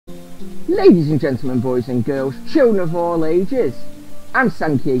Ladies and gentlemen, boys and girls, children of all ages, I'm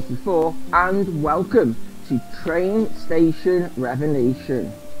Sankey84 and welcome to Train Station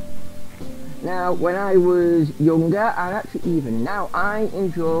Renovation. Now, when I was younger, and actually even now, I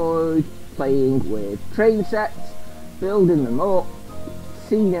enjoyed playing with train sets, building them up,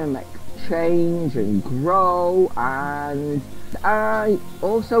 seeing them change and grow, and I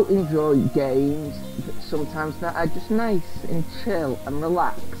also enjoy games sometimes that are just nice and chill and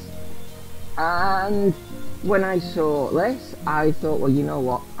relax. And when I saw this, I thought, well, you know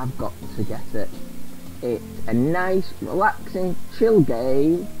what, I've got to get it. It's a nice, relaxing, chill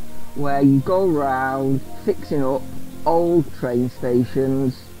game where you go around fixing up old train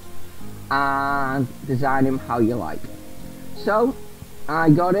stations and design them how you like. So I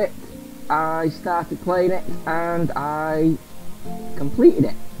got it, I started playing it, and I completed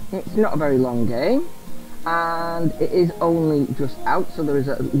it. It's not a very long game, and it is only just out, so there is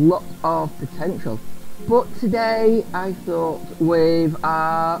a lot of potential. But today I thought, with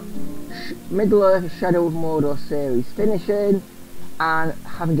our Middle-earth Shadow of Mordor series finishing and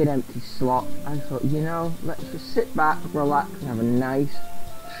having an empty slot, I thought, you know, let's just sit back, relax and have a nice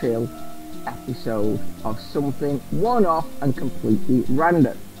chill episode of something one-off and completely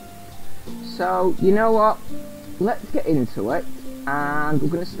random. So you know what, let's get into it, and we're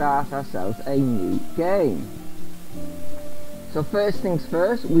going to start ourselves a new game. So first things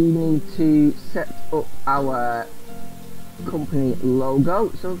first, we need to set up our company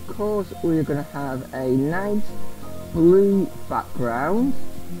logo. So of course we're going to have a nice blue background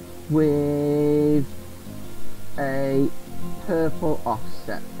with a purple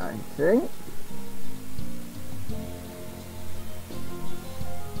offset, I think.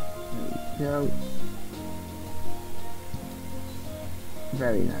 There we go.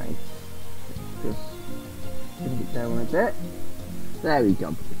 Very nice. Just bring it down a bit. There we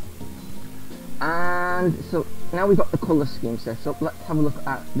go. And so now we've got the colour scheme set up, let's have a look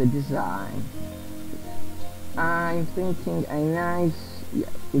at the design. I'm thinking a nice, yeah,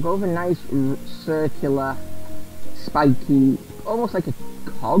 we'll go with a nice circular, spiky, almost like a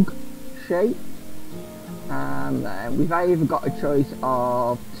cog shape. And then we've either got a choice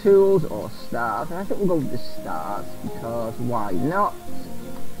of tools or stars, and I think we'll go with the stars because why not?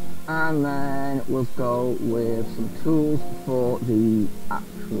 And then we'll go with some tools for the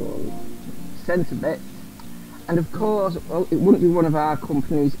actual centre bit. And of course, well, it wouldn't be one of our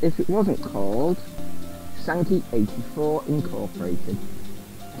companies if it wasn't called Sankey84 Incorporated.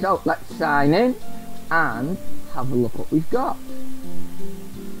 So let's sign in and have a look what we've got.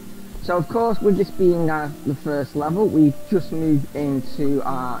 So of course, with this being the first level, we've just moved into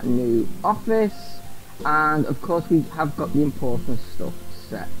our new office, and of course we have got the important stuff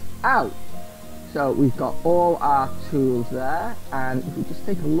set out. So we've got all our tools there, and if we just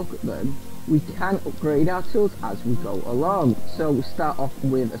take a look at them, we can upgrade our tools as we go along. So we start off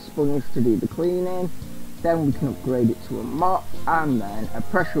with a sponge to do the cleaning, then we can upgrade it to a mop, and then a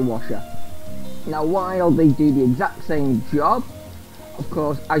pressure washer. Now while they do the exact same job, of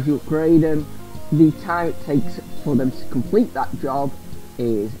course, as you upgrade them, the time it takes for them to complete that job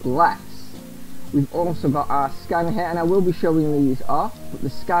is less. We've also got our scanner here, and I will be showing these off, but the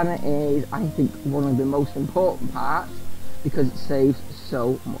scanner is, I think, one of the most important parts because it saves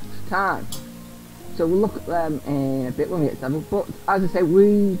so much time. So we'll look at them in a bit when we get to them, but as I say,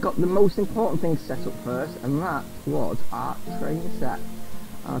 we got the most important thing set up first, and that was our train set.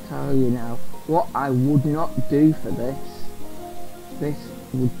 I'll tell you now, what I would not do for this. This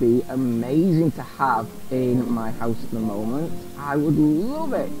would be amazing to have in my house at the moment. I would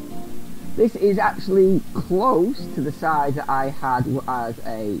love it. This is actually close to the size that I had as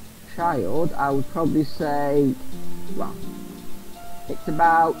a child. I would probably say, well, it's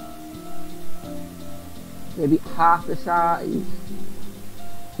about maybe half the size,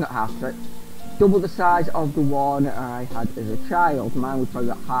 not half, sorry, double the size of the one I had as a child. Mine was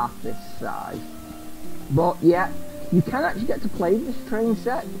probably about half this size. But yeah, you can actually get to play this train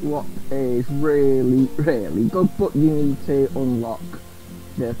set, what is really, really good, but you need to unlock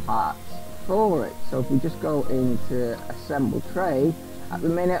the parts for it. So if we just go into assemble train, at the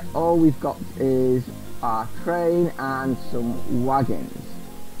minute all we've got is our train and some wagons.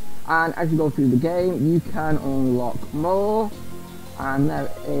 And as you go through the game, you can unlock more, and there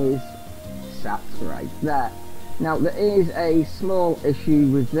is sats right there. Now there is a small issue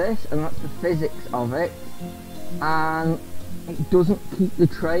with this, and that's the physics of it. And it doesn't keep the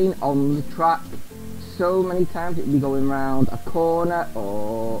train on the track. So many times it would be going around a corner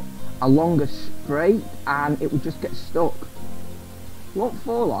or along a straight, and it would just get stuck. It won't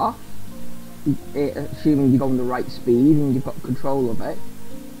fall off, assuming you're going the right speed and you've got control of it,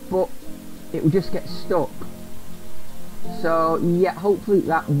 but it will just get stuck. So yeah, hopefully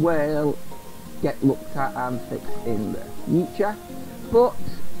that will get looked at and fixed in the future. But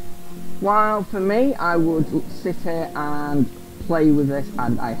while for me, I would sit here and play with this,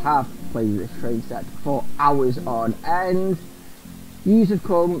 and I have played with this train set for hours on end, you have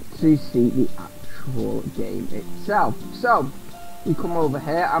come to see the actual game itself. So we come over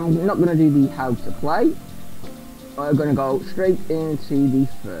here. I'm not going to do the how to play. We're going to go straight into the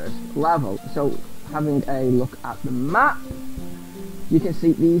first level. So having a look at the map, you can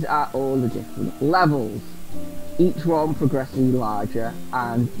see these are all the different levels, each one progressively larger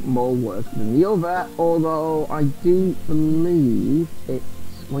and more work than the other, although I do believe it's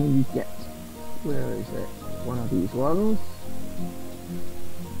when you get, where is it, one of these ones.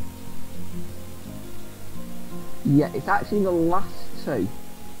 Yeah, it's actually the last two.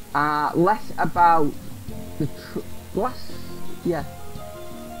 Less about the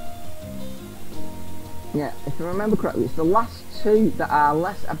yeah, if I remember correctly, it's the last two that are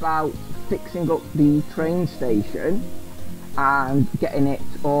less about fixing up the train station and getting it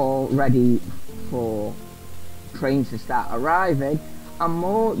all ready for trains to start arriving, and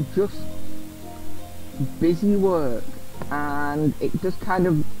more just busy work. And it just kind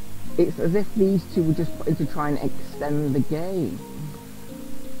of, it's as if these two were just put in to try and extend the game.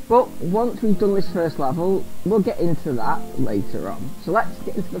 But once we've done this first level, we'll get into that later on. So let's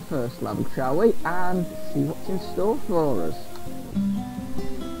get into the first level, shall we? And see what's in store for us.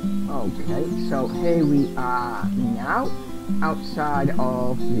 Okay, so here we are now, outside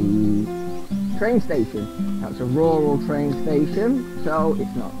of the train station. That's a rural train station, so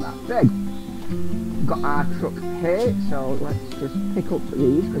it's not that big. We've got our truck here, so let's just pick up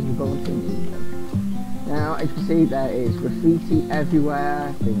these because we're going to need them. Now, as you can see, there is graffiti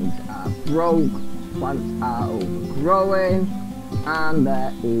everywhere, things are broke, plants are overgrowing, and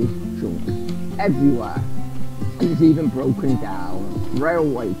there is junk everywhere. And it's even broken down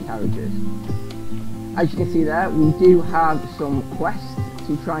railway carriages. As you can see there, we do have some quests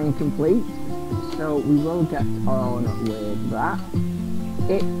to try and complete, so we will get on with that.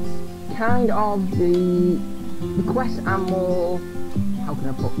 It's kind of the quests are more, how can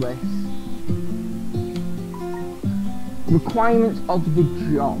I put this? Requirements of the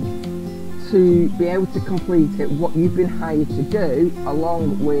job to be able to complete it, what you've been hired to do,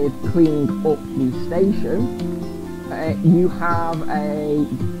 along with cleaning up the station. You have a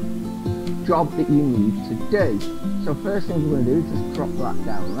job that you need to do. So first thing we're going to do is just drop that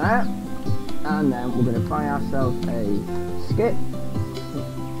down there, and then we're going to buy ourselves a skip.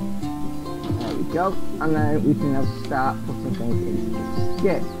 There we go, and then we can now start putting things into the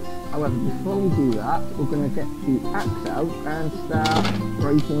skip. However, before we do that, we're going to get the axe out and start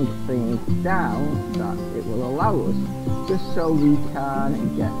breaking things down that it will allow us, just so we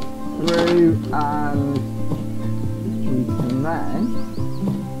can get through, and we can then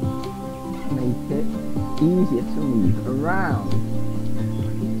make it easier to move around.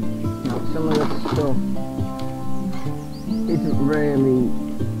 Now, some of this stuff isn't really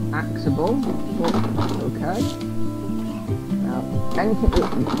axeable, but that's okay. Anything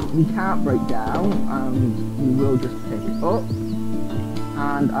that we can't break down, and we will just pick it up,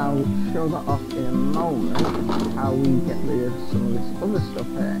 and I'll show that off in a moment, how we get rid of some of this other stuff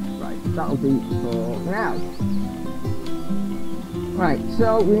here. Right, that'll be for now. Right,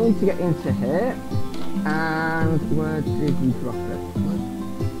 so we need to get into here, and where did we drop it?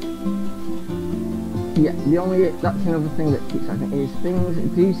 Yeah, that's another thing that keeps happening, is things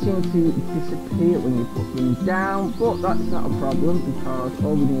do seem to disappear when you put them down, but that's not a problem because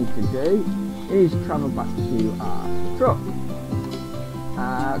all we need to do is travel back to our truck.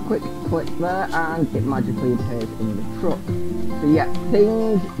 Quick click there and it magically appears in the truck. So yeah,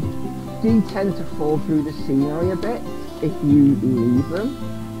 things do tend to fall through the scenery a bit if you leave them,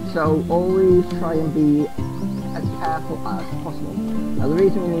 so always try and be as careful as possible. Now the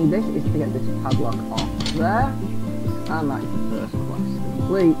reason we need this is to get this padlock off there, and that's the first quest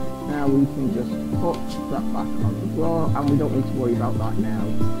complete. Now we can just put that back on the floor, and we don't need to worry about that now,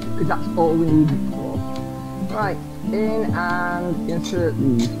 because that's all we need it for. Right, in and insert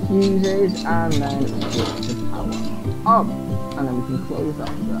these fuses, and then switch the power on, and then we can close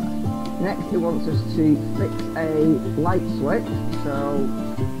that there. Next it wants us to fix a light switch, so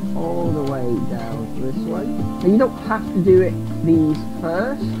all the way down this way. Now you don't have to do these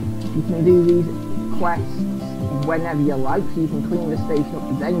first, you can do these quests whenever you like, so you can clean the station up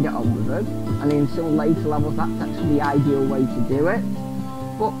and then get on with them, and in some later levels that's actually the ideal way to do it.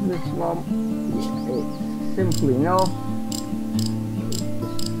 But for this one, yeah, it's simple enough.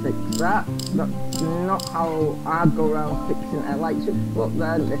 Just fix that. That's not how I'd go around fixing a light switch, but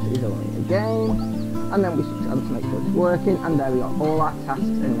then this is only a game. And then we switch on to make sure it's working, and there we go, all our tasks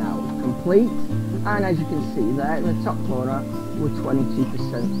are now complete. And as you can see there in the top corner, we're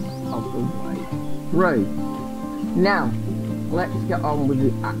 22% of the way through. Now, let's get on with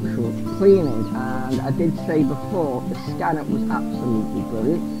the actual cleaning. And I did say before, the scanner was absolutely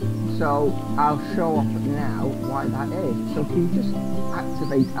brilliant. So I'll show off now why that is. So if you just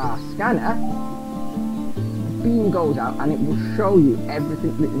activate our scanner, the beam goes out and it will show you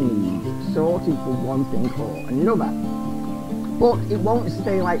everything that you need, sorted for one thing or another. But it won't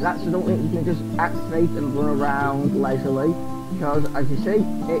stay like that, so don't think you can just activate and run around leisurely, because as you see,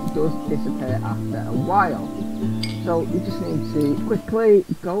 it does disappear after a while. So you just need to quickly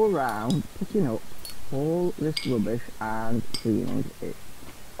go around picking up all this rubbish and cleaning it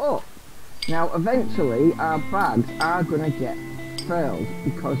up. Now eventually our bags are going to get filled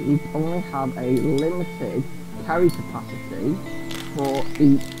because we only have a limited carry capacity for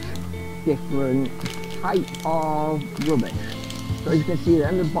each different type of rubbish. So as you can see there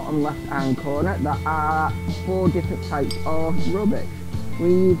in the bottom left hand corner, there are 4 different types of rubbish.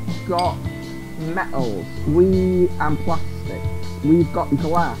 We've got metals, and plastic, we've got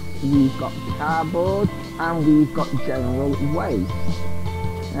glass, we've got cardboard, and we've got general waste.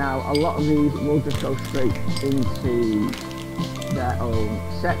 Now a lot of these will just go straight into their own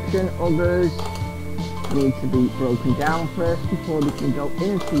section, others need to be broken down first before they can go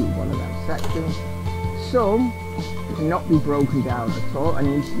into one of them sections. Some cannot be broken down at all and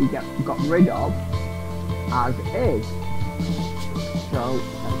need to be got rid of as is. So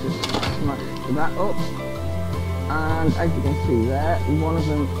let's just smash that up, and as you can see there, one of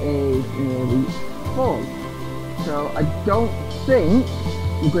them is nearly full. So I don't think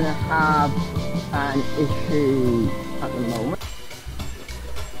we're going to have an issue at the moment.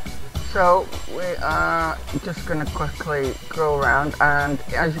 So we are just going to quickly go around, and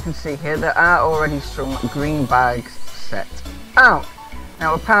as you can see here, there are already some green bags set out.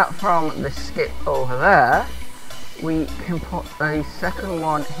 Now apart from the skip over there, we can put a second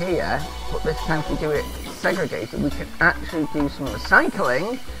one here, but this time if we do it segregated, we can actually do some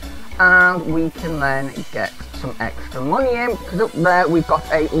recycling, and we can then get some extra money in, because up there we've got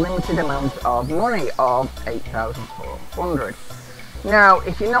a limited amount of money of 8,400. Now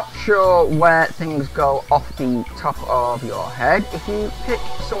if you're not sure where things go off the top of your head, if you pick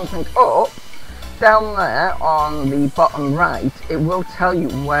something up down there on the bottom right, it will tell you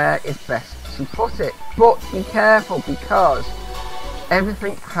where it's best to put it. But be careful, because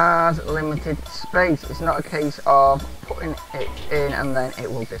everything has limited space. It's not a case of putting it in and then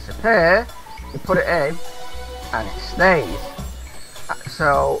it will disappear. You put it in and it stays.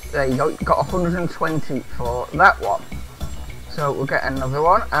 So there you go, you've got 120 for that one. So we'll get another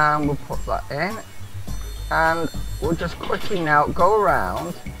one and we'll put that in, and we'll just quickly now go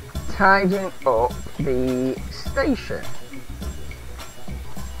around tidying up the station.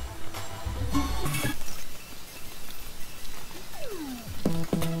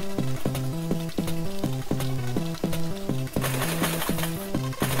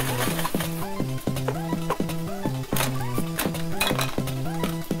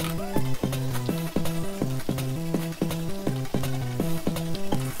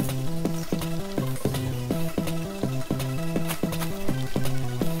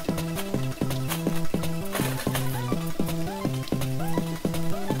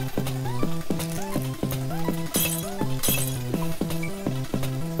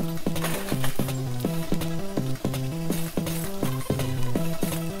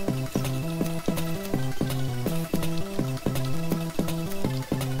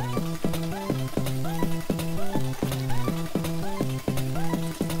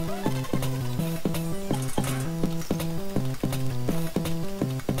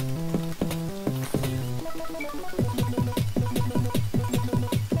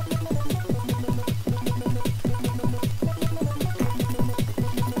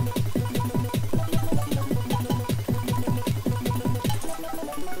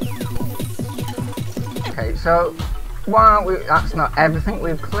 Okay, so while that's not everything,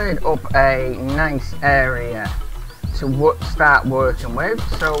 we've cleared up a nice area to start working with.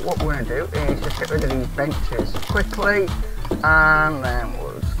 So what we're going to do is just get rid of these benches quickly, and then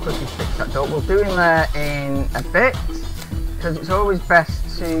we'll just quickly fix that door. We'll do in there in a bit, because it's always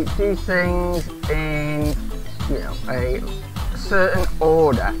best to do things in, you know, a certain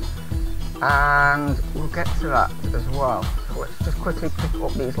order, and we'll get to that as well. So let's just quickly pick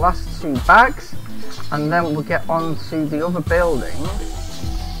up these last 2 bags, and then we'll get on to the other building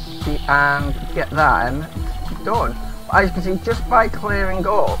and get that done. As you can see, just by clearing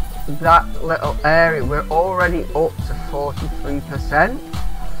up that little area, we're already up to 43%.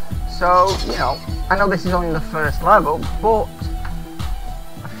 So, you know, I know this is only the first level, but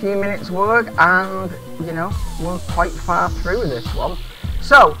a few minutes work and, you know, we're quite far through this one.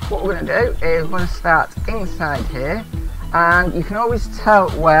 So, what we're going to do is we're going to start inside here, and you can always tell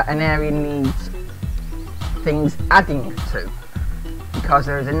where an area needs things adding to, because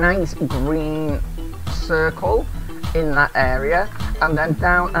there is a nice green circle in that area, and then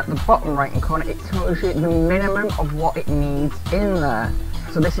down at the bottom right hand corner it tells you the minimum of what it needs in there.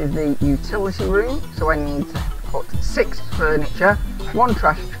 So this is the utility room, so I need to put 6 furniture, 1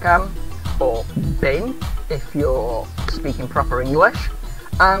 trash can or bin if you're speaking proper English,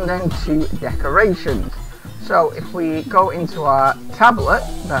 and then 2 decorations. So if we go into our tablet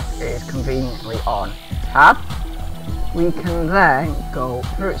that is conveniently on tab, we can then go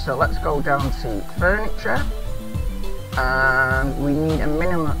through it. So let's go down to furniture, and we need a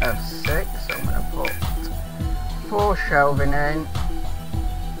minimum of 6, so I'm going to put 4 shelving in,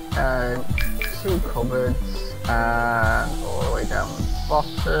 2 cupboards, and all the way down the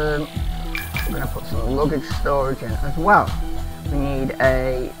bottom we're going to put some luggage storage in as well. We need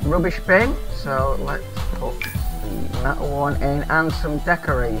a rubbish bin, so let's put the metal one in, and some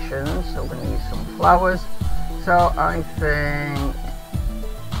decorations, so we're going to use some flowers. So I think,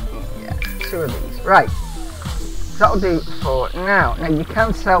 yeah, 2 of these. Right, that'll do for now. Now you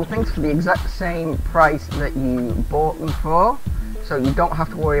can sell things for the exact same price that you bought them for, so you don't have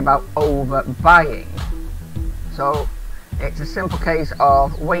to worry about overbuying. So it's a simple case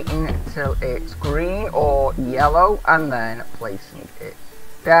of waiting till it's green or yellow and then placing it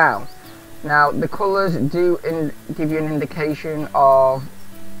down. Now the colours do give you an indication of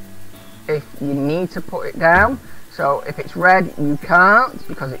if you need to put it down. So if it's red you can't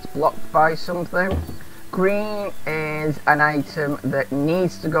because it's blocked by something. Green is an item that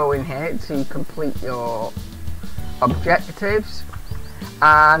needs to go in here to complete your objectives,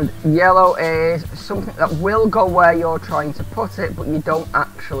 and yellow is something that will go where you're trying to put it but you don't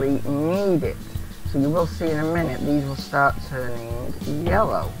actually need it. So you will see in a minute these will start turning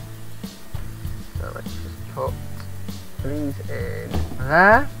yellow. So let's just put these in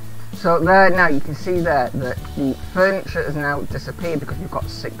there. So there, now you can see there that the furniture has now disappeared because you've got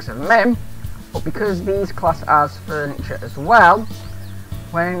 6 of them, but because these class as furniture as well,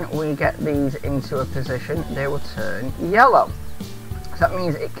 when we get these into a position they will turn yellow. So that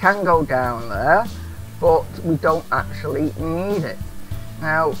means it can go down there, but we don't actually need it.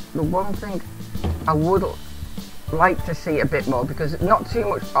 Now the one thing I would like to see a bit more, because not too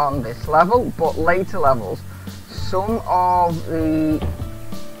much on this level but later levels, some of the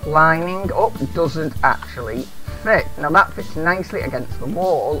lining up doesn't actually fit. Now that fits nicely against the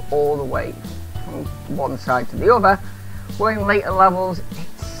wall all the way from one side to the other, where in later levels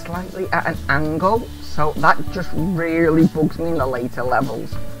it's slightly at an angle, so that just really bugs me in the later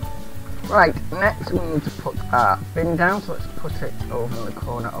levels. Right, next we need to put our bin down, so let's put it over in the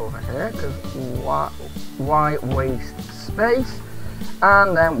corner over here, because why waste space?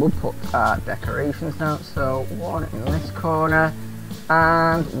 And then we'll put our decorations down, so 1 in this corner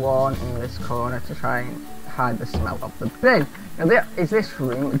and 1 in this corner to try and hide the smell of the bin. Now there is this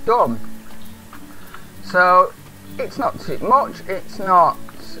room done. So it's not too much, it's not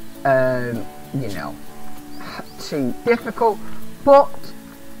you know, too difficult, but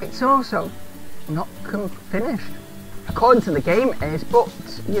it's also not finished. According to the game it is, but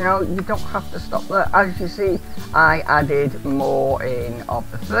you know, you don't have to stop there. As you see, I added more in of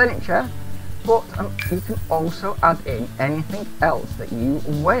the furniture, but you can also add in anything else that you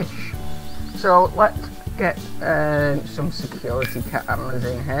wish. So let's get some security cameras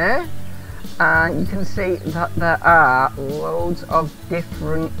in here, and you can see that there are loads of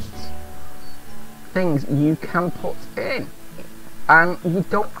different things you can put in, and you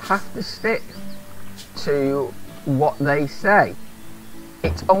don't have to stick to what they say.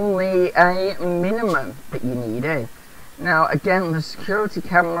 It's only a minimum that you need in. Now again, the security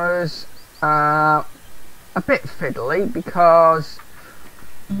cameras are a bit fiddly because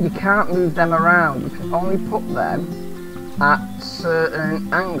you can't move them around. You can only put them at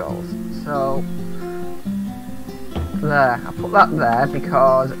certain angles. So there, I put that there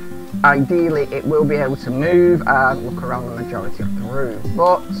because ideally it will be able to move and look around the majority of the room.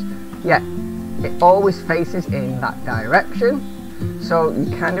 But yeah, it always faces in that direction, so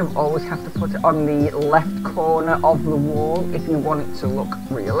you kind of always have to put it on the left corner of the wall if you want it to look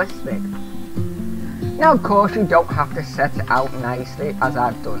realistic. Now of course you don't have to set it out nicely as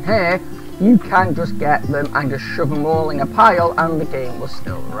I've done here. You can just get them and just shove them all in a pile and the game will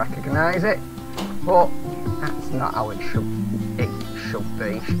still recognise it. But that's not how it should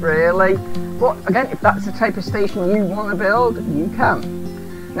be, really. But again, if that's the type of station you want to build, you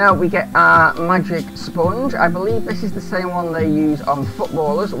can. Now we get our magic sponge. I believe this is the same one they use on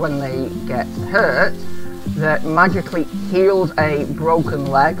footballers when they get hurt, that magically heals a broken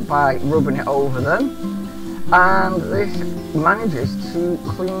leg by rubbing it over them. And this manages to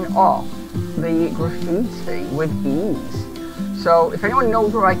clean off the graffiti with ease. So if anyone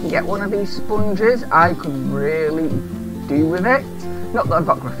knows where I can get one of these sponges, I could really do with it. Not that I've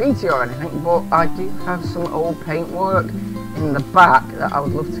got graffiti or anything, but I do have some old paintwork in the back that I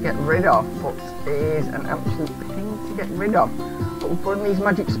would love to get rid of, but it is an absolute pain to get rid of. But we'll put in these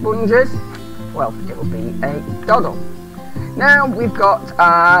magic sponges, well, it will be a doddle. Now we've got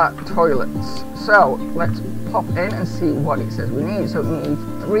our toilets, so let's pop in and see what it says we need. So we need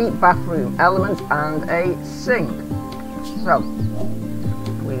 3 bathroom elements and a sink. So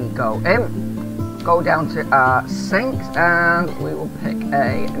we go in, go down to our sinks, and we will pick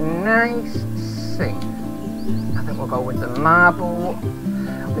a nice sink. I think we'll go with the marble.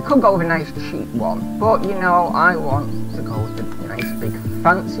 We could go with a nice cheap one, but you know, I want to go with the nice big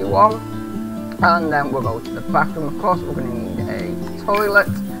fancy one. And then we'll go to the bathroom. Of course, we're going to need a toilet,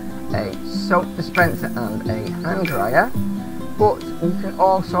 a soap dispenser and a hand dryer. But you can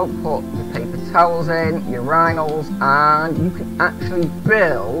also put your paper towels in, your urinals, and you can actually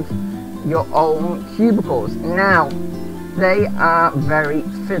build your own cubicles. Now, they are very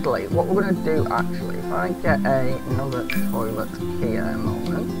fiddly. What we're going to do actually, if I get another toilet here in a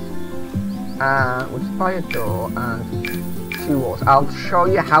moment, we'll just buy a door and 2 walls. I'll show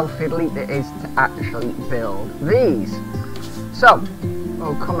you how fiddly it is to actually build these. So,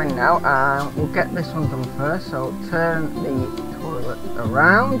 we'll come in now and we'll get this one done first. So turn the toilet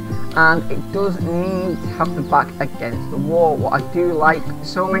around, and it does need to have the back against the wall. What I do like,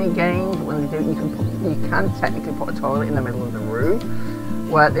 so many games when they do, you can technically put a toilet in the middle of the room,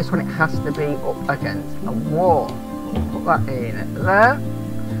 where this one it has to be up against a wall. We'll put that in there.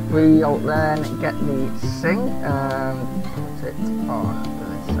 We'll then get the sink and put it on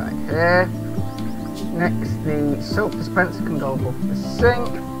this side here. Next, the soap dispenser can go above the sink,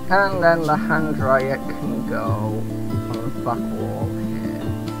 and then the hand dryer can go on the back wall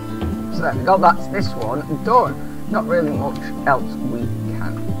here. So there we go, that's this one done. Not really much else we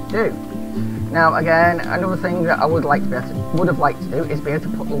can do. Now again, another thing that I would have liked to do is be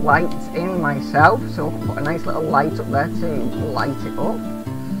able to put lights in myself, so I'll put a nice little light up there to light it up.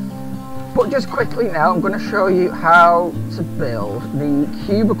 But just quickly now, I'm going to show you how to build the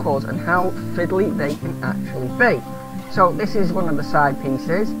cubicles and how fiddly they can actually be. So this is one of the side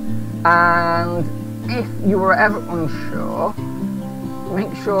pieces, and if you were ever unsure,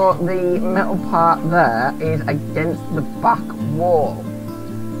 make sure the metal part there is against the back wall.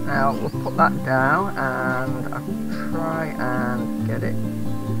 Now we'll put that down and I'll try and get it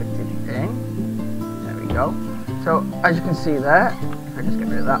fitted in. There we go. So as you can see there, if I just get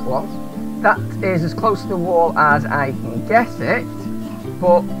rid of that one, that is as close to the wall as I can get it,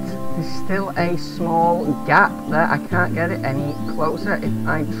 but there's still a small gap there. I can't get it any closer if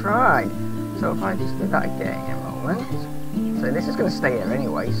I tried. So if I just do that again in a moment. So this is going to stay here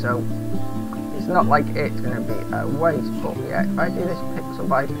anyway, so it's not like it's going to be a waste. But yeah, if I do this pixel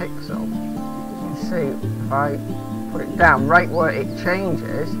by pixel, you can see if I put it down right where it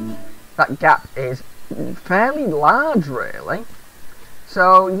changes, that gap is fairly large really.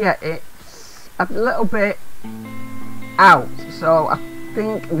 So yeah, it's a little bit out, so I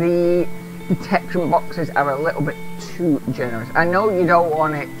think the detection boxes are a little bit too generous. I know you don't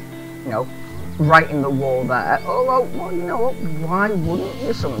want it, you know, right in the wall there, although, well, you know what, why wouldn't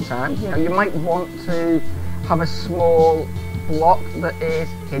you sometimes? You know, you might want to have a small block that is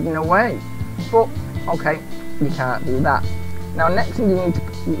hidden away, but okay, you can't do that. Now next thing you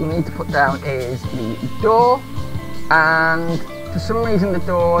need to put down is the door, and for some reason the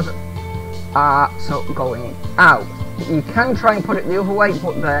doors are sort of going out. You can try and put it the other way,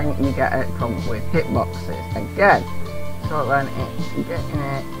 but then you get a problem with hitboxes again. So then it's getting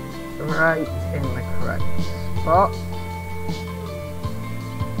it right in the correct spot.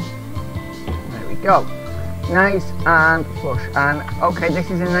 There we go. Nice and flush. And okay,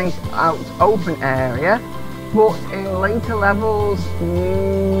 this is a nice open area, but in later levels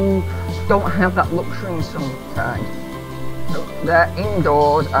you don't have that luxury sometimes. So they're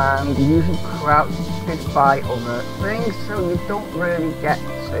indoors and usually crowded by other things, so you don't really get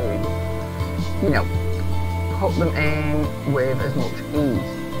to, you know, put them in with as much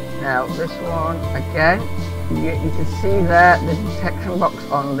ease. Now this one, again, you can see there the detection box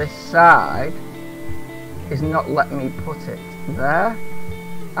on this side is not letting me put it there.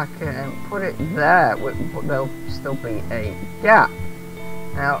 I can put it there, but there'll still be a gap.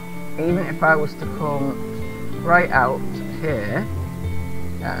 Now, even if I was to come right out here,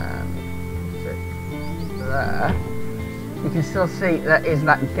 and put it there, you can still see there is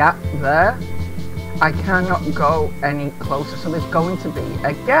that gap there. I cannot go any closer, so there's going to be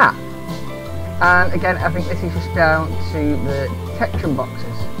a gap. And again, I think this is just down to the texture boxes.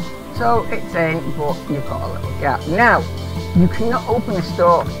 So it's in, but you've got a little gap. Now, you cannot open this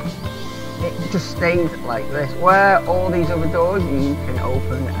door. It just stays like this. Where all these other doors you can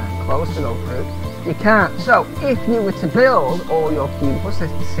open and close to go through, you can't. So if you were to build all your cubicles to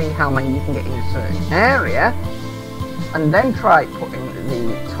see how many you can get in a certain area, and then try putting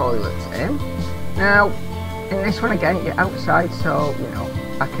the toilets in. Now, in this one again, you're outside, so you know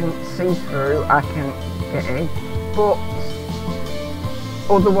I can see through, I can get in, but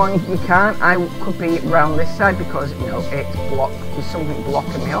other ones you can't. I could be around this side because you know it's blocked. There's something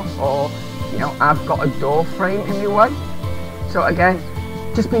blocking me off, or you know I've got a door frame in my way. So again,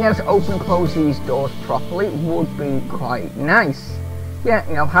 just being able to open and close these doors properly would be quite nice. Yeah,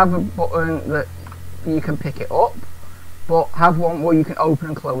 you know, have a button that you can pick it up, but have one where you can open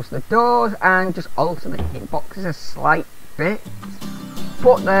and close the doors and just alter the hitboxes a slight bit.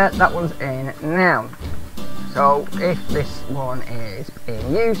 But there, that one's in now. So if this one is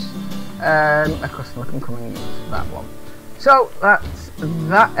in use, a customer can come and use that one. So that's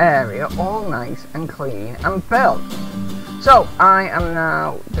that area all nice and clean and built. So I am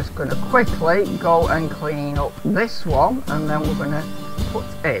now just going to quickly go and clean up this one, and then we're going to put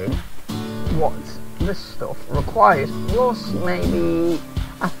in what the stuff requires, plus maybe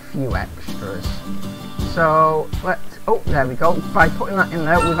a few extras. So let's, oh there we go, by putting that in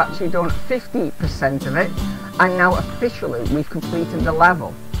there we've actually done 50% of it, and now officially we've completed the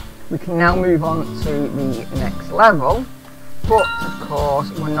level. We can now move on to the next level, but of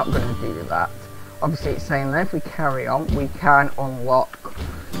course we're not going to do that. Obviously it's saying that if we carry on we can unlock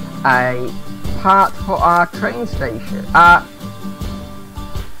a part for our train station.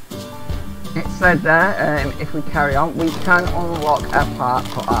 It said there, if we carry on, we can unlock a part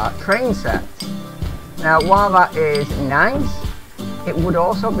for our train set. Now, while that is nice, it would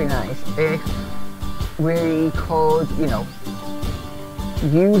also be nice if we could, you know,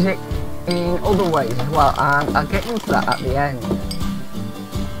 use it in other ways as well, and I'll get into that at the end.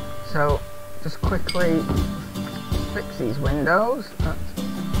 So, just quickly fix these windows. That's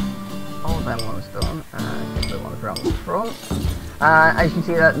all them ones done, and get the ones around the front. As you can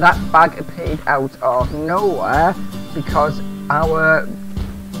see, that bag appeared out of nowhere because our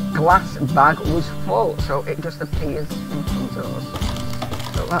glass bag was full, so it just appears in front of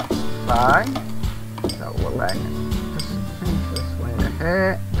us. So that's fine. So we'll then just finish this window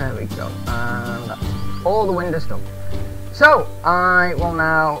here. There we go, and that's all the windows done. So I will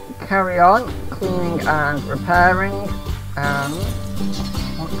now carry on cleaning and repairing, and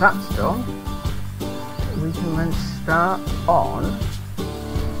once that's done, we can then start on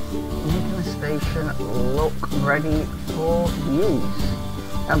making the station look ready for use.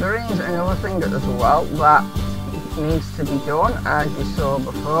 Now there is another thing as well that needs to be done, as you saw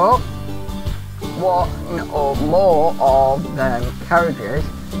before. One or more of them carriages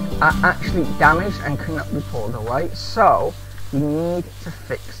are actually damaged and cannot be pulled away, so you need to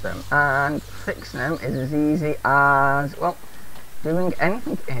fix them, and fixing them is as easy as, well, doing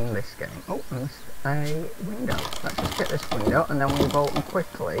anything in this game. Oh, I missed a window. Let's just get this window, and then we'll go and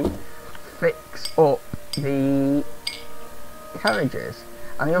quickly fix up the carriages.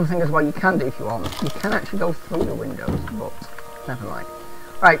 And the other thing as well you can do if you want, you can actually go through the windows, but never mind.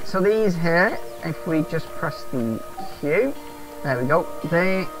 Right, so these here, if we just press the Q, there we go,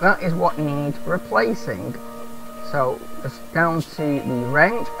 that is what needs replacing. So just down to the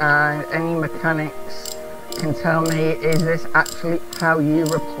wrench, and any mechanics can tell me, is this actually how you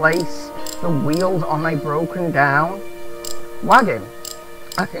replace the wheels on a broken down wagon?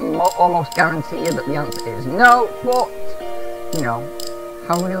 I can almost guarantee you that the answer is no, but you know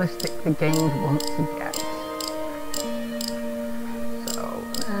how realistic the games want to get. So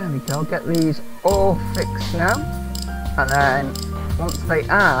there we go, get these all fixed now, and then once they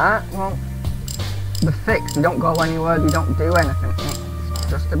are, well, they're fixed, they don't go anywhere, they don't do anything, it's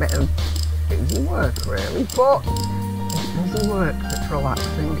just a bit of busy work really, but it's busy work that's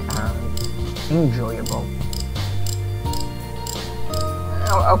relaxing and enjoyable.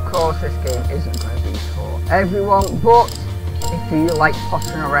 Now, of course this game isn't going to be for everyone, but if you like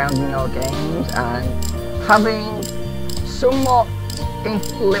pottering around in your games and having somewhat,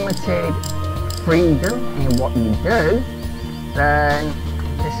 if limited, freedom in what you do, then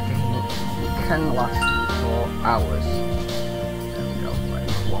this game can last for hours. There we go,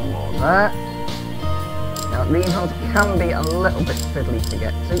 there. Now these ones can be a little bit fiddly to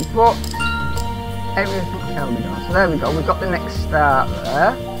get to, but everything can be done. So there we go, we've got the next start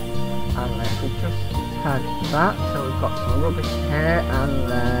there. And then we just tag that, so we've got some rubbish here, and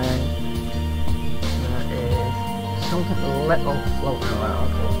then there is something little floating around.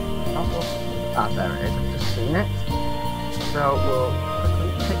 Ah, there it is, I've just seen it. So we'll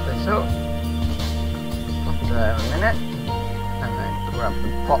quickly pick this up, pop it there a minute, and then grab the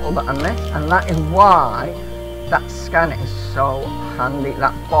bottle that I missed. And that is why that scanner is so handy.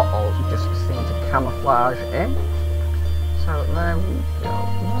 That bottle just seems to camouflage in. So there we go.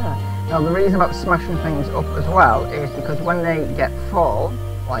 Yeah. Now the reason about smashing things up as well is because when they get full,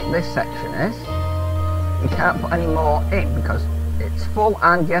 like this section is, you can't put any more in because it's full,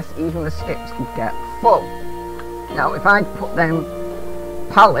 and yes, even the skips get full. Now if I put them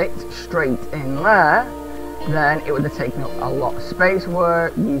pallets straight in there, then it would have taken up a lot of space,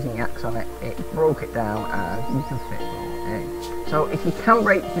 where using the axe on it, it broke it down and you can fit more in. So if you can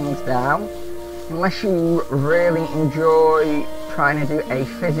break things down, unless you really enjoy trying to do a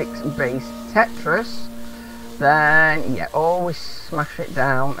physics-based Tetris, then yeah, always smash it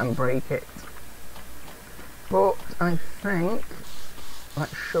down and break it. But I think that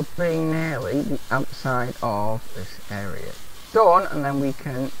should be nearly the outside of this area done, and then we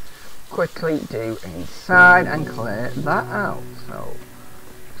can quickly do inside and clear that out. So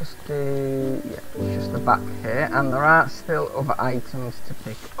just do, yeah, just the back here, and there are still other items to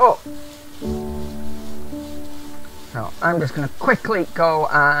pick up. So I'm just going to quickly go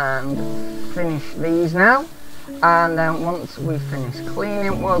and finish these now, and then once we finish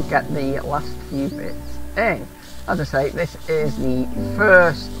cleaning, we'll get the last few bits in. As I say, this is the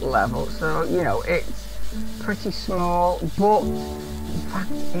first level, so you know, it's pretty small, but in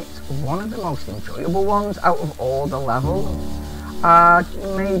fact it's one of the most enjoyable ones out of all the levels. I'd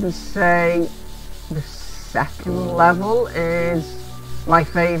maybe say the second level is my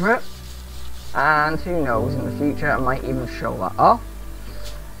favourite, and who knows, in the future I might even show that off.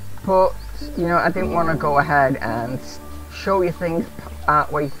 But you know, I didn't want to go ahead and show you things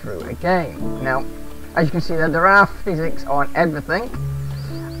partway through a game. Now as you can see, there are physics on everything,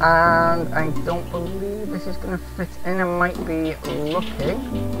 and I don't believe this is going to fit in. I might be looking.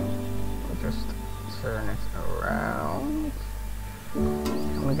 I'll just turn it around.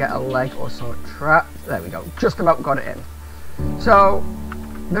 Can we get a leg or something trapped? There we go, just about got it in. So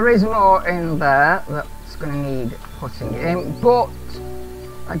there is more in there that's going to need putting in, but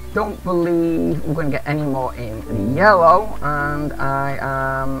I don't believe we're going to get any more in the yellow, and I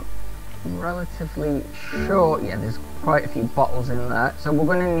am relatively sure, yeah, there's quite a few bottles in there, so we're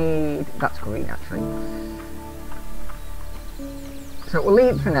going to need, that's green actually, so we'll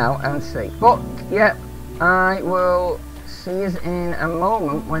leave it for now and see. But yeah, I will see us in a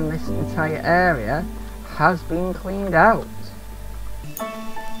moment when this entire area has been cleaned out.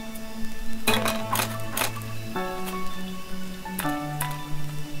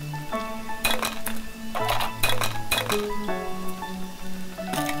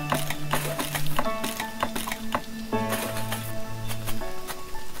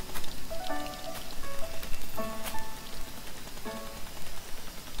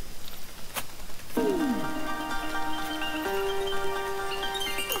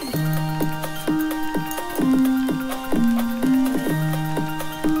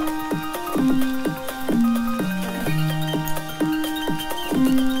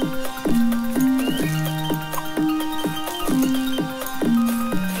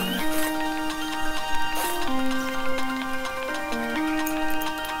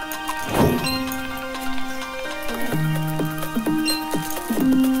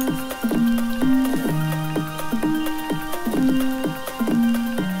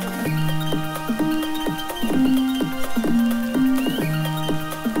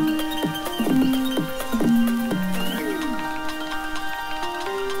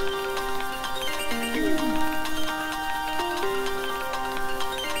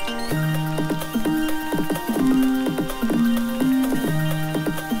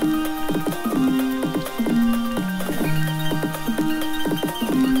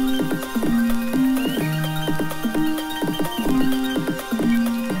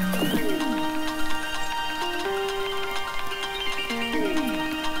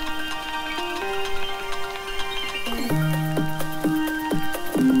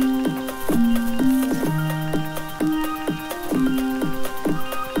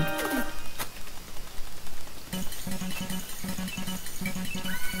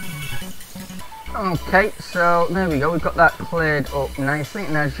 Okay, so there we go, we've got that cleared up nicely,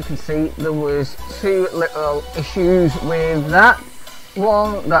 and as you can see, there was two little issues with that.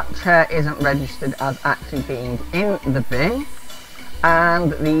 One, that chair isn't registered as actually being in the bin,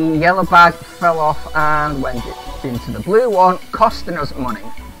 and the yellow bag fell off and went into the blue one, costing us money.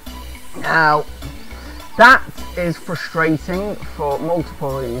 Now, that is frustrating for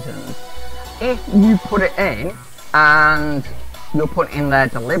multiple reasons. If you put it in and you're put it in there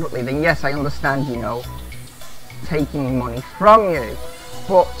deliberately, then yes, I understand, you know, taking money from you.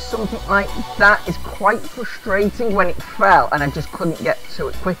 But something like that is quite frustrating when it fell and I just couldn't get to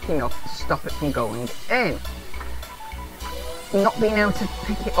it quick enough to stop it from going in. Not being able to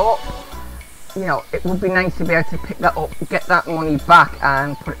pick it up, you know, it would be nice to be able to pick that up, get that money back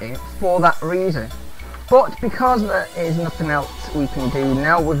and put it in for that reason. But because there is nothing else we can do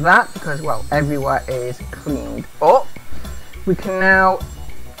now with that, because, well, everywhere is cleaned up, we can now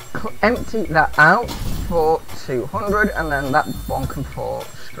empty that out for 200 and then that one can fall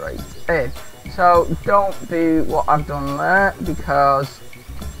straight in. So don't do what I've done there, because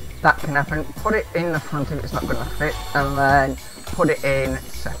that can happen. Put it in the front if it's not going to fit, and then put it in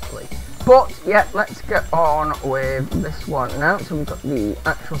separately. But yeah, let's get on with this one now. So we've got the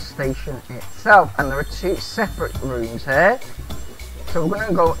actual station itself, and there are two separate rooms here. So we're going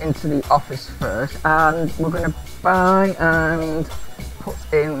to go into the office first, and we're going to buy and put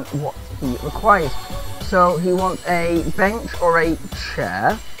in what he requires. So he wants a bench or a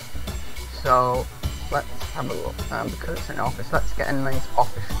chair. So let's have a look. Because it's an office, let's get a nice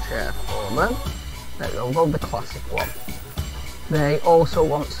office chair for them. There we go, we'll go with the classic one. They also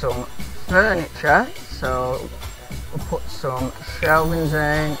want some furniture, so we'll put some shelvings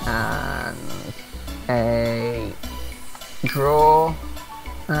in and a drawer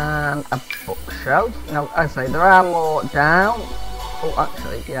and a bookshelf. Now, as I say, there are more down. Oh,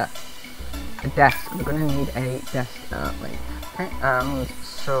 actually, yeah, a desk. We're going to need a desk, aren't we? Okay, and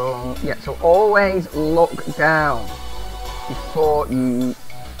so, yeah, so always look down before you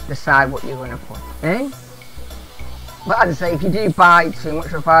decide what you're going to put in. But as I say, if you do buy too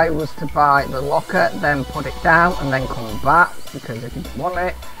much, if I was to buy the locker, then put it down and then come back, because if you don't want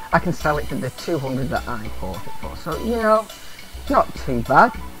it, I can sell it for the 200 that I bought it for. So, you know, not too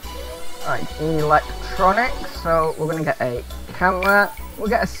bad. Right, electronics, so we're going to get a camera, we'll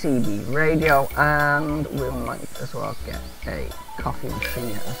get a CD radio, and we might as well get a coffee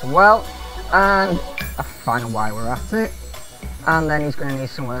machine as well, and a fan while we're at it. And then he's going to need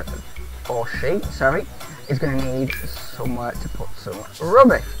somewhere, or she, sorry, is going to need somewhere to put some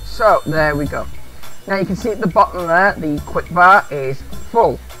rubbish. So there we go. Now you can see at the bottom there, the quick bar is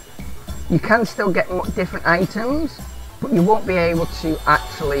full. You can still get different items, but you won't be able to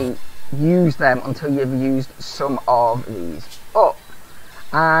actually use them until you've used some of these up.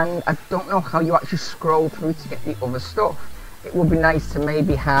 And I don't know how you actually scroll through to get the other stuff. It would be nice to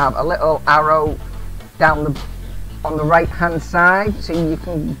maybe have a little arrow down on the right hand side so you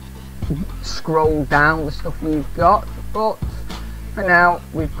can scroll down the stuff we've got, but for now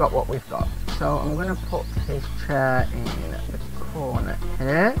we've got what we've got. So I'm going to put his chair in the corner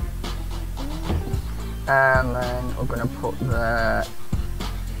here, and then we're going to put the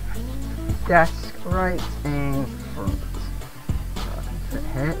desk right in front, so I can fit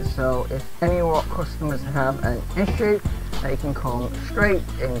here. So if any more customers have an issue, they can come straight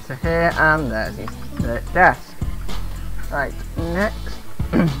into here, and there's the desk. Right, next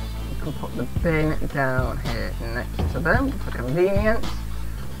can put the bin down here next to them for convenience,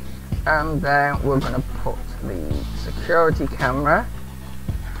 and then we're going to put the security camera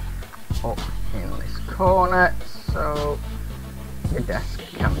up in this corner so your desk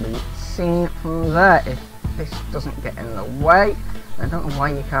can be seen from there if this doesn't get in the way. I don't know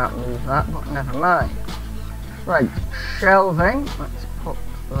why you can't move that, but never mind. Right, shelving, let's put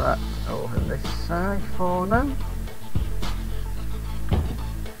that over this side for them.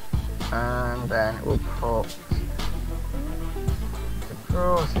 And then we'll put the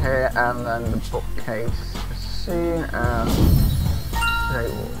drawers here, and then the bookcase as soon as they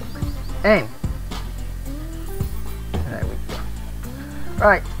walk in. There we go.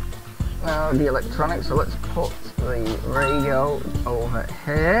 Right, now the electronics, so let's put the radio over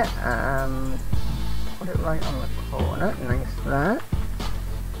here and put it right on the corner, nice there.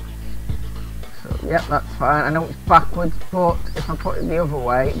 So, yep, that's fine. I know it's backwards, but if I put it the other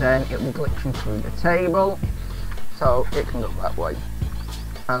way, then it will glitch in through the table. So it can look that way.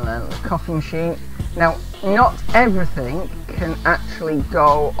 And then the coffee machine. Now, not everything can actually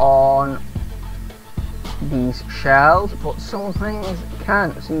go on these shelves, but some things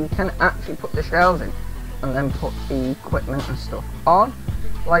can. So you can actually put the shelves in and then put the equipment and stuff on.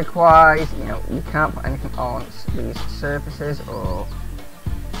 Likewise, you know, you can't put anything on these surfaces or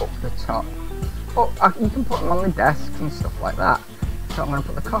up the top. But you can put them on the desks and stuff like that. So I'm going to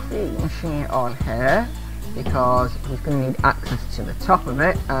put the coffee machine on here because he's going to need access to the top of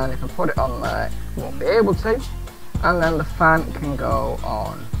it, and if I put it on there he won't be able to. And then the fan can go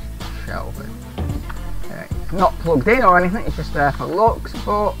on shelving. It's not plugged in or anything, it's just there for looks,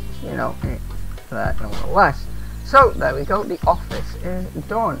 but you know, it's there nonetheless. So there we go, the office is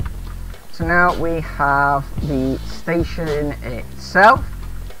done. So now we have the station itself,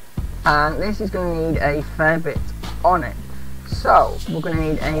 and this is going to need a fair bit on it. So we're going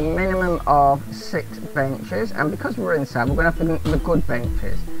to need a minimum of 6 benches, and because we're inside we're going to have the good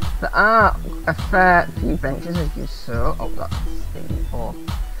benches. There are a fair few benches as you saw. Oh, that's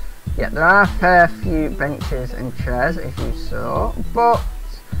the yeah, there are a fair few benches and chairs as you saw, but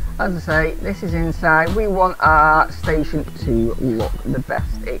as I say, this is inside. We want our station to look the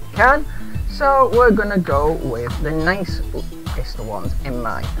best it can, so we're going to go with the nicest ones in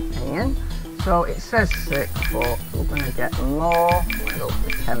my opinion. So it says 6, but we're going to get more. We'll go to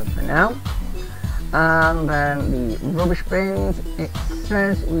 10 for now. And then the rubbish bins, it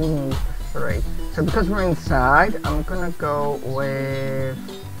says we need 3. So because we're inside, I'm going to go with,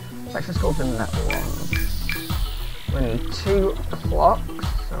 let's just go with the metal ones. We need 2 clocks,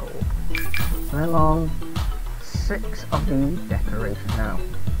 so put them on. 6 of the decoration now.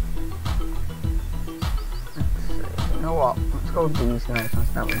 You know what, let's go with these nice ones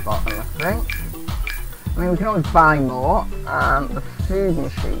down the bottom, I think. I mean, we can always buy more, and the food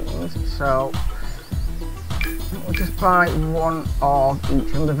machines, so we'll just buy 1 of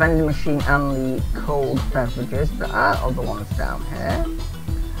each of the vending machine and the cold beverages. There are other ones down here,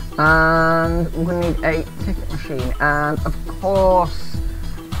 and we're going to need a ticket machine, and of course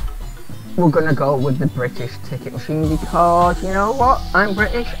we're going to go with the British ticket machine because, you know what, I'm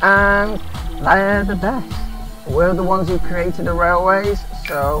British and they're the best. We're the ones who created the railways,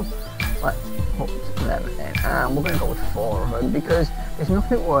 so let's put them in. And we're going to go with 4 of them because there's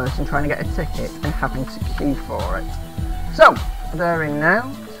nothing worse than trying to get a ticket and having to queue for it. So they're in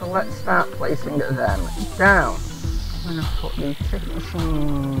now, so let's start placing them down. I'm going to put the ticket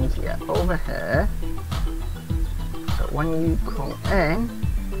machines over here, so when you come in,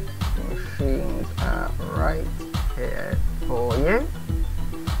 the machines are right here for you.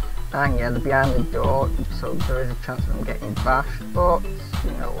 And yeah, they're behind the door, so there is a chance of them getting bashed, but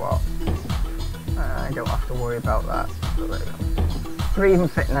you know what, I don't have to worry about that. So there we go. 3 even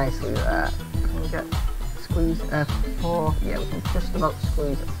fit nicely there. Can we get squeeze a 4? Yeah, we can just about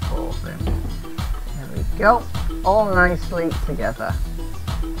squeeze a 4 in. There we go, all nicely together.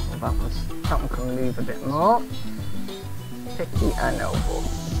 Well, that one can move a bit more. Picky, I know, but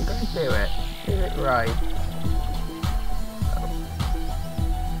if you're going to do it right.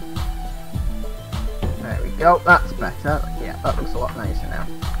 There we go, that's better. Yeah, that looks a lot nicer now.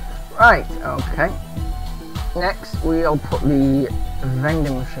 Right, okay. Next, we'll put the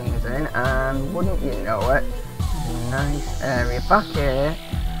vending machines in, and wouldn't you know it, there's a nice area back here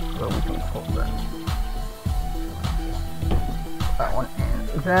where we can put them. Put that one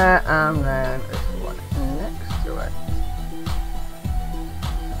in there, and then this one next to it.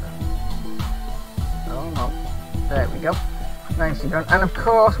 Oh no, there we go. Nicely done. And of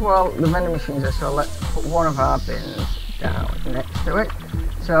course, well, the vending machines are, so let's put 1 of our bins down next to it.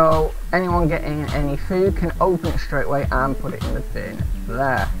 So anyone getting any food can open it straight away and put it in the bin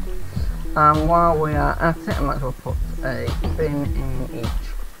there. And while we are at it, I might as well put a bin in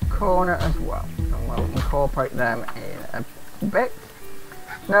each corner as well, and we'll incorporate them in a bit.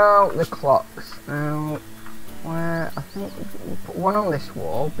 Now the clocks. Now, where I think we'll put 1 on this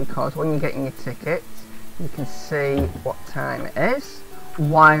wall, because when you're getting your ticket you can see what time it is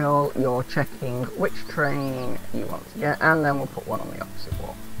while you're checking which train you want to get, and then we'll put 1 on the opposite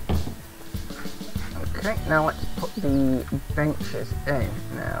wall. Okay, now let's put the benches in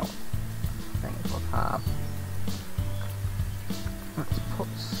now. I think we'll have, let's put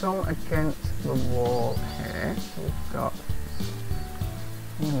some against the wall here. So we've got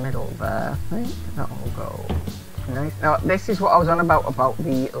in the middle there, I think that'll go nice. Now this is what I was on about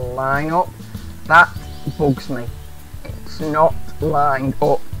the line-up. That bugs me. It's not lined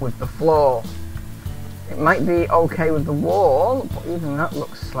up with the floor. It might be okay with the wall, but even that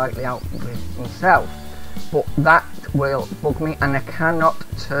looks slightly out with myself. But that will bug me, and I cannot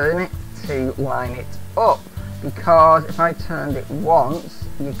turn it to line it up, because if I turned it once,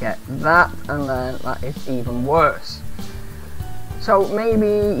 you get that, and then that is even worse. So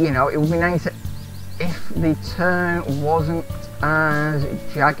maybe, you know, it would be nice if the turn wasn't as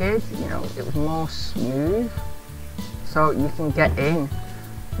jagged, you know, it was more smooth, so you can get in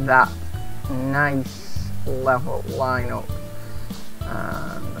that nice level lineup.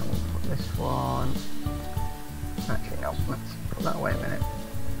 And then we'll put this one, actually no, let's put No, wait a minute.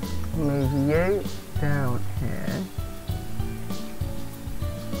 Move you down here.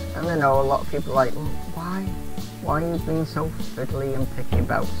 And I know a lot of people are like, well, why are you being so fiddly and picky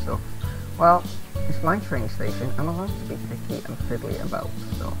about stuff? Well, it's my train station. I'm allowed to be picky and fiddly about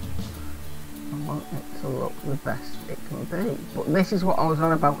stuff. I want it to look the best it can be. But this is what I was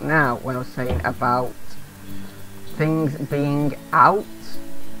on about now when I was saying about things being out.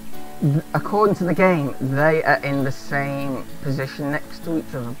 According to the game, they are in the same position next to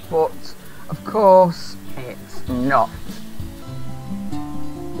each other, but of course it's not.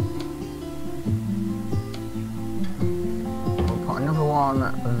 We'll put another one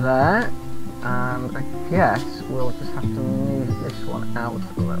there, and I guess we'll just have to move this one out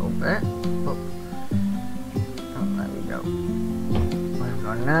a little bit. Oh, there we go. There we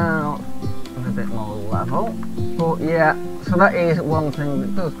go now. A bit more level. But yeah, so that is one thing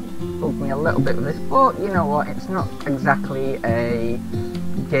that does bug me a little bit with this, but you know what, it's not exactly a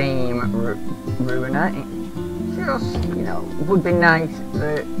game ruiner. It just, you know, it would be nice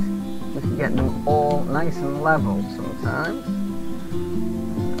that we could get them all nice and level sometimes.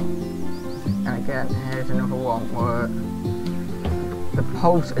 And again, here's another one where the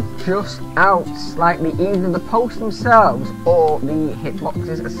posts are just out slightly. Either the posts themselves or the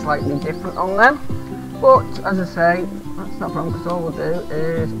hitboxes are slightly different on them. But as I say, that's not a problem, because all we'll do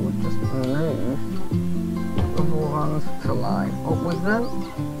is we'll just move the other ones to line up with them.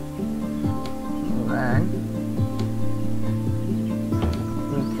 And then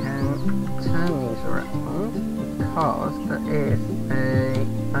we can turn these around, because there is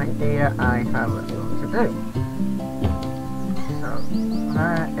an idea I have that we want to do.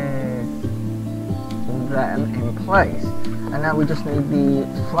 There is them in place, and now we just need the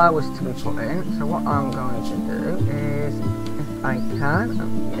flowers to be put in. So what I'm going to do is, if I can,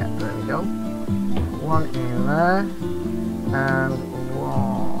 yeah, there we go, one in there and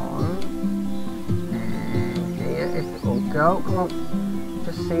one in here, if it will go. Come on,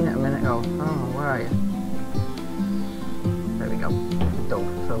 just seen it a minute ago. Oh, where are you? There we go, done.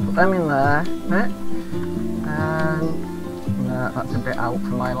 So put them in there, and that's a bit out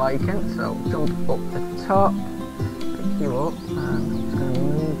for my liking, so jump up the top, pick you up, and I'm just going to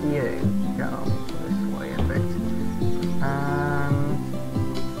move you down this way a bit.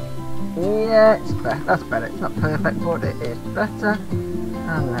 Yeah, it's better. That's better. It's not perfect, but it is better.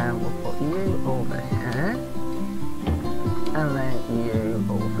 And then we'll put you over here, and then you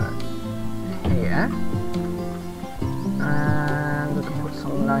over here, and we can put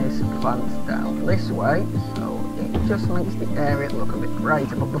some nice plants down this way, so it just makes the area look a bit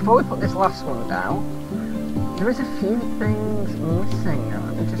brighter. But before we put this last one down, there is a few things missing. Now,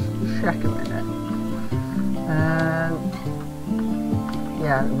 let me just check a minute.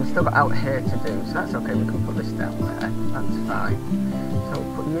 Yeah, we've still got out here to do, so that's okay. We can put this down there. That's fine. So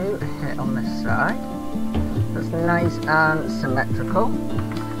we'll put you here on this side. That's nice and symmetrical.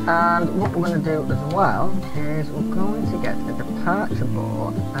 And what we're going to do as well is we're going to get the departure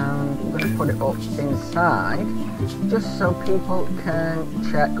board and we're going to put it up inside, just so people can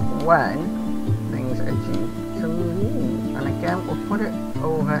check when things are due to leave. And again, we'll put it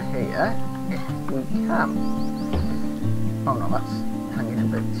over here if we can. Oh no, that's hanging a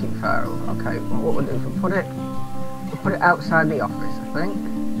bit too far over. Okay, well, what we'll do is we'll put it outside the office, I think.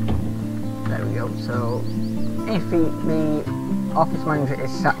 There we go. So if the office manager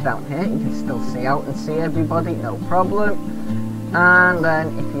is sat down here, you can still see out and see everybody, no problem. And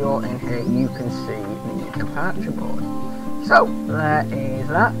then if you're in here, you can see the departure board. So there is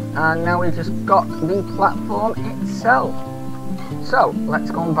that, and now we've just got the platform itself. So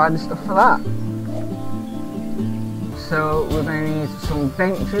let's go and buy the stuff for that. So we're going to need some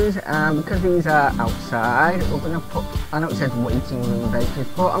benches, and because these are outside, we're going to put, I know it says waiting room benches,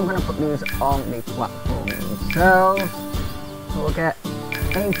 but I'm going to put these on the platform themselves. So we'll get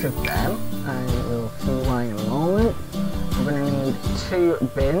 8 of them, and we'll see why in a moment. We're going to need 2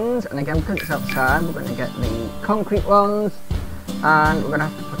 bins, and again, because it's outside, we're going to get the concrete ones, and we're going to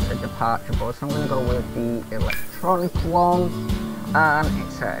have to put a departure board. So I'm going to go with the electronic one, and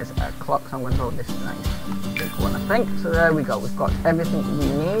it says a clock, so I'm going to go with this nice big one, I think. So there we go, we've got everything we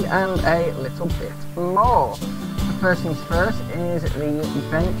need and a little bit more. The first things first is the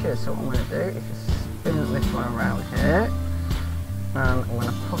benches. So what I'm going to do is just spin this one around here, and I'm going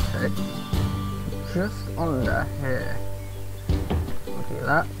to put it just under here. I'll do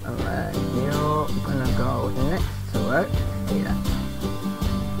that, and then you're going to go next to it here.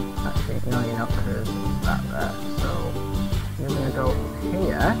 Actually, no, you're not, because it's that there. So you're going to go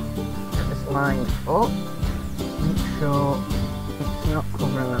here, get this lined up, make sure it's not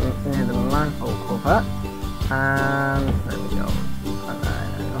covering near the manhole cover, And there we go. And then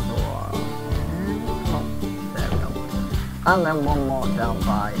another one. Oh, there we go. And then one more down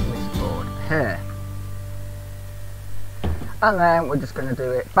by this board here. And then we're just going to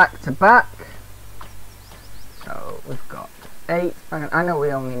do it back to back. So we've got 8. I know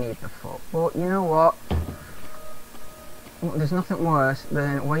we only need the foot, but you know what? There's nothing worse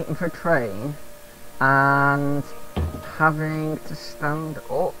than waiting for a train and having to stand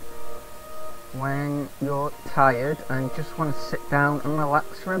up when you're tired and just want to sit down and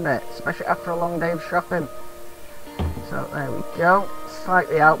relax for a bit, especially after a long day of shopping. So there we go.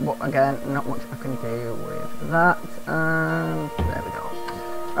 Slightly out, but again, not much I can do with that. And there we go.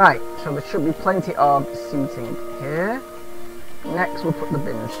 Right, so there should be plenty of seating here. Next we'll put the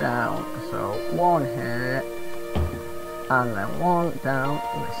bins down. So one here, and then one down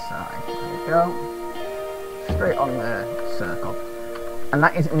this side. There we go. Straight on the circle. And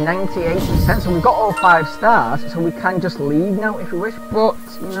that is 98%, so we've got all 5 stars, so we can just leave now if we wish, but,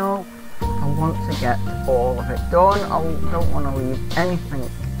 you know, I want to get all of it done. I don't want to leave anything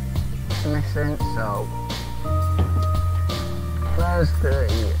missing, so there's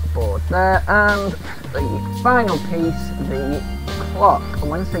the board there, and the final piece, the clock. And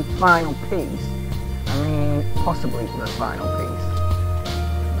when I say final piece, I mean possibly the final piece.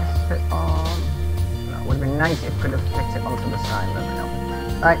 Let's fit on. That would have been nice if we could have fit it onto the side, let me know.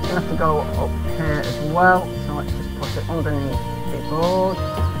 Right, it's going to have to go up here as well, so let's just put it underneath the board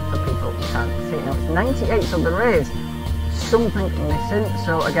so people can see it. Now it's 98, so there is something missing.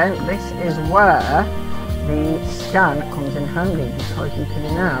 So again, this is where the scan comes in handy, because you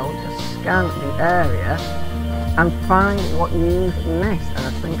can now just scan the area and find what you've missed. And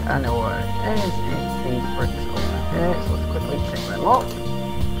I think I know where it is. It's these bricks over here, so let's quickly pick them up.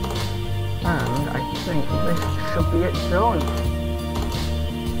 And I think this should be it done.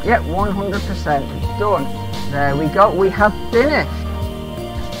 Yep, 100% done. There we go, we have finished.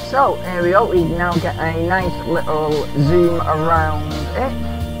 So here we go, we now get a nice little zoom around it.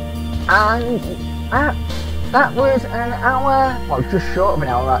 And that was an hour, well just short of an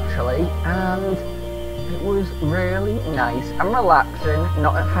hour actually, and it was really nice and relaxing,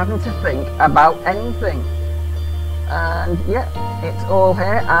 not having to think about anything. And yeah, it's all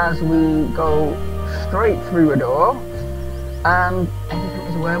here as we go straight through a door, and everything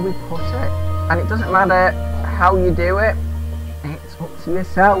is where we put it. And it doesn't matter how you do it, it's up to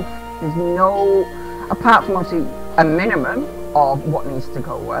yourself. There's no, apart from obviously a minimum of what needs to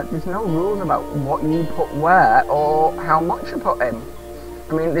go where, there's no rules about what you put where or how much you put in.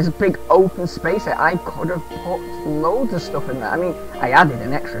 I mean, there's a big open space there. I could have put loads of stuff in there. I mean, I added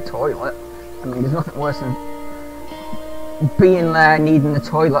an extra toilet. I mean, there's nothing worse than being there needing the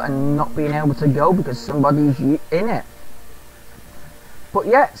toilet and not being able to go because somebody's in it. But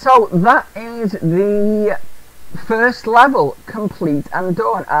yeah, so that is the first level complete and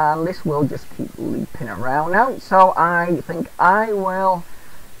done, and this will just keep leaping around now. So I think I will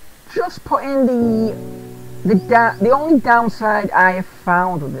just put in the only downside I have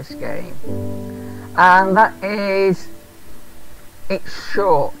found with this game, and that is it's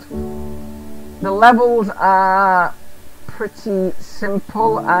short. The levels are pretty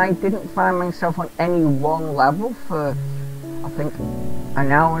simple. I didn't find myself on any one level for, I think, an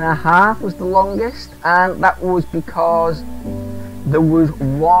hour and a half was the longest, and that was because there was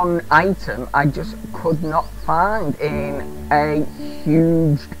one item I just could not find in a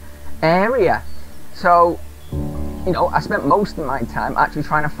huge area. So, you know, I spent most of my time actually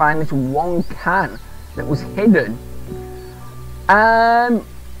trying to find this one can that was hidden.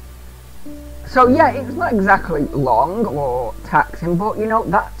 So yeah, it was not exactly long or taxing, but you know,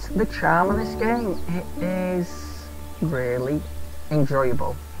 that's the charm of this game. It is really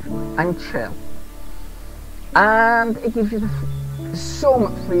enjoyable and chill, and it gives you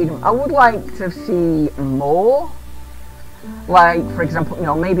some freedom. I would like to see more, like for example, you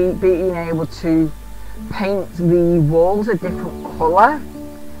know, maybe being able to paint the walls a different colour,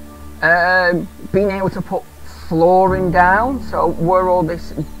 being able to put flooring down, so where all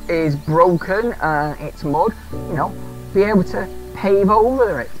this is broken and it's mud, you know, be able to pave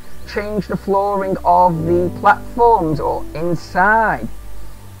over it, change the flooring of the platforms or inside,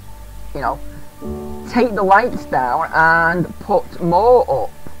 you know, take the lights down and put more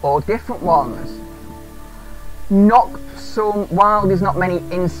up or different ones. Knock some, while there's not many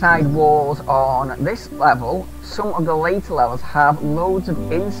inside walls on this level, some of the later levels have loads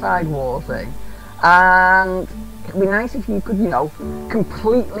of inside walls in, and it'd be nice if you could, you know,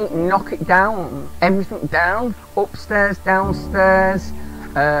 completely knock it down, everything down, upstairs, downstairs,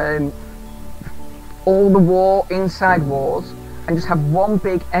 all the inside walls, and just have one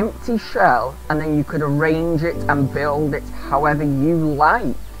big empty shell, and then you could arrange it and build it however you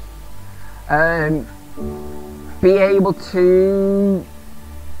like. Be able to,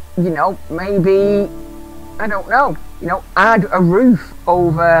 you know, maybe, I don't know, you know, add a roof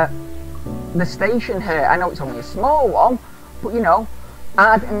over the station here. I know it's only a small one, but you know,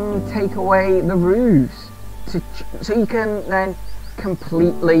 add and take away the roofs so you can then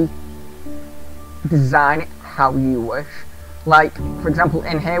completely design it how you wish. Like, for example,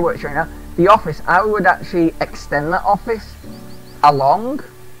 in here where it's right now, the office, I would actually extend that office along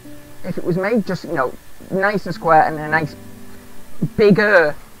if it was made, just, you know, nice and square and a nice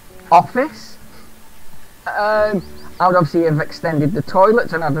bigger office. I would obviously have extended the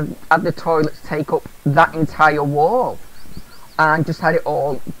toilets and had the toilets take up that entire wall and just had it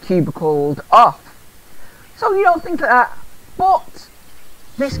all cubicled off. So you don't think of that, but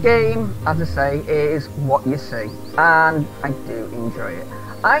this game, as I say, is what you see, and I do enjoy it.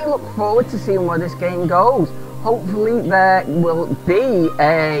 I look forward to seeing where this game goes. Hopefully there will be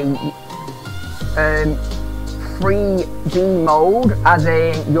a free B mode, as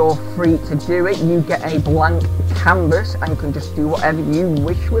in you're free to do it. You get a blank canvas and can just do whatever you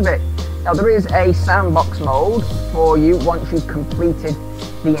wish with it. Now there is a sandbox mode for you once you've completed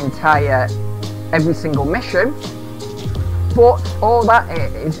the entire, every single mission. But all that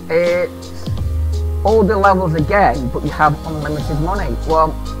is, it's all the levels again, but you have unlimited money.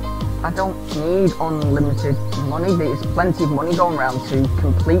 Well, I don't need unlimited money. There's plenty of money going around to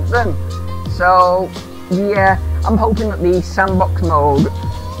complete them. So yeah, I'm hoping that the sandbox mode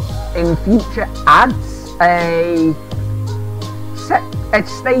in future adds a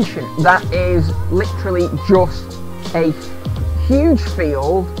station that is literally just a huge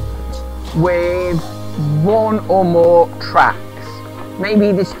field with one or more tracks.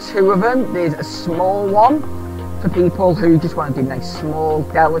 Maybe there's two of them. There's a small one for people who just want to do a nice small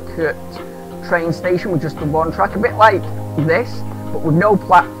delicate train station with just the one track, a bit like this, but with no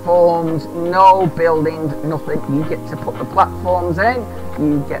platforms, no buildings, nothing. You get to put the platforms in,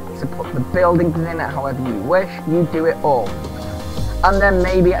 you get to put the buildings in it however you wish, you do it all. And then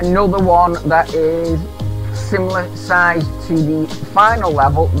maybe another one that is similar size to the final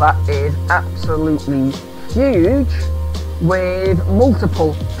level that is absolutely huge with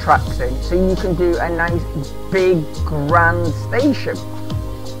multiple tracks in, so you can do a nice big grand station.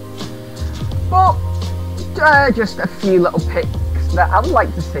 But just a few little picks that I would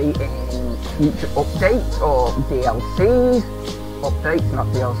like to see in future updates or DLCs. Updates, not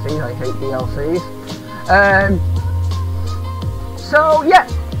DLCs, I hate DLCs. So yeah,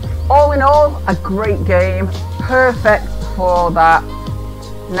 all in all, a great game, perfect for that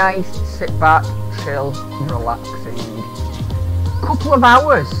nice sit back, chill, relaxing couple of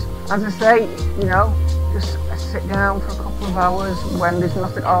hours. As I say, you know, just sit down for a couple of hours when there's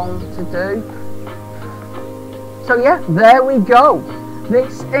nothing on to do. So yeah, there we go.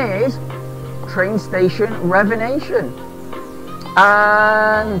 This is Train Station Renovation,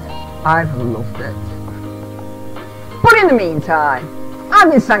 and I've loved it. But in the meantime,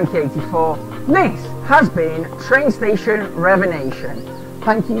 I've been Sanky84. This has been Train Station Renovation.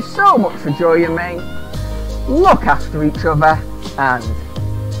 Thank you so much for joining me. Look after each other, and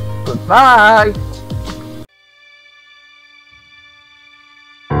goodbye.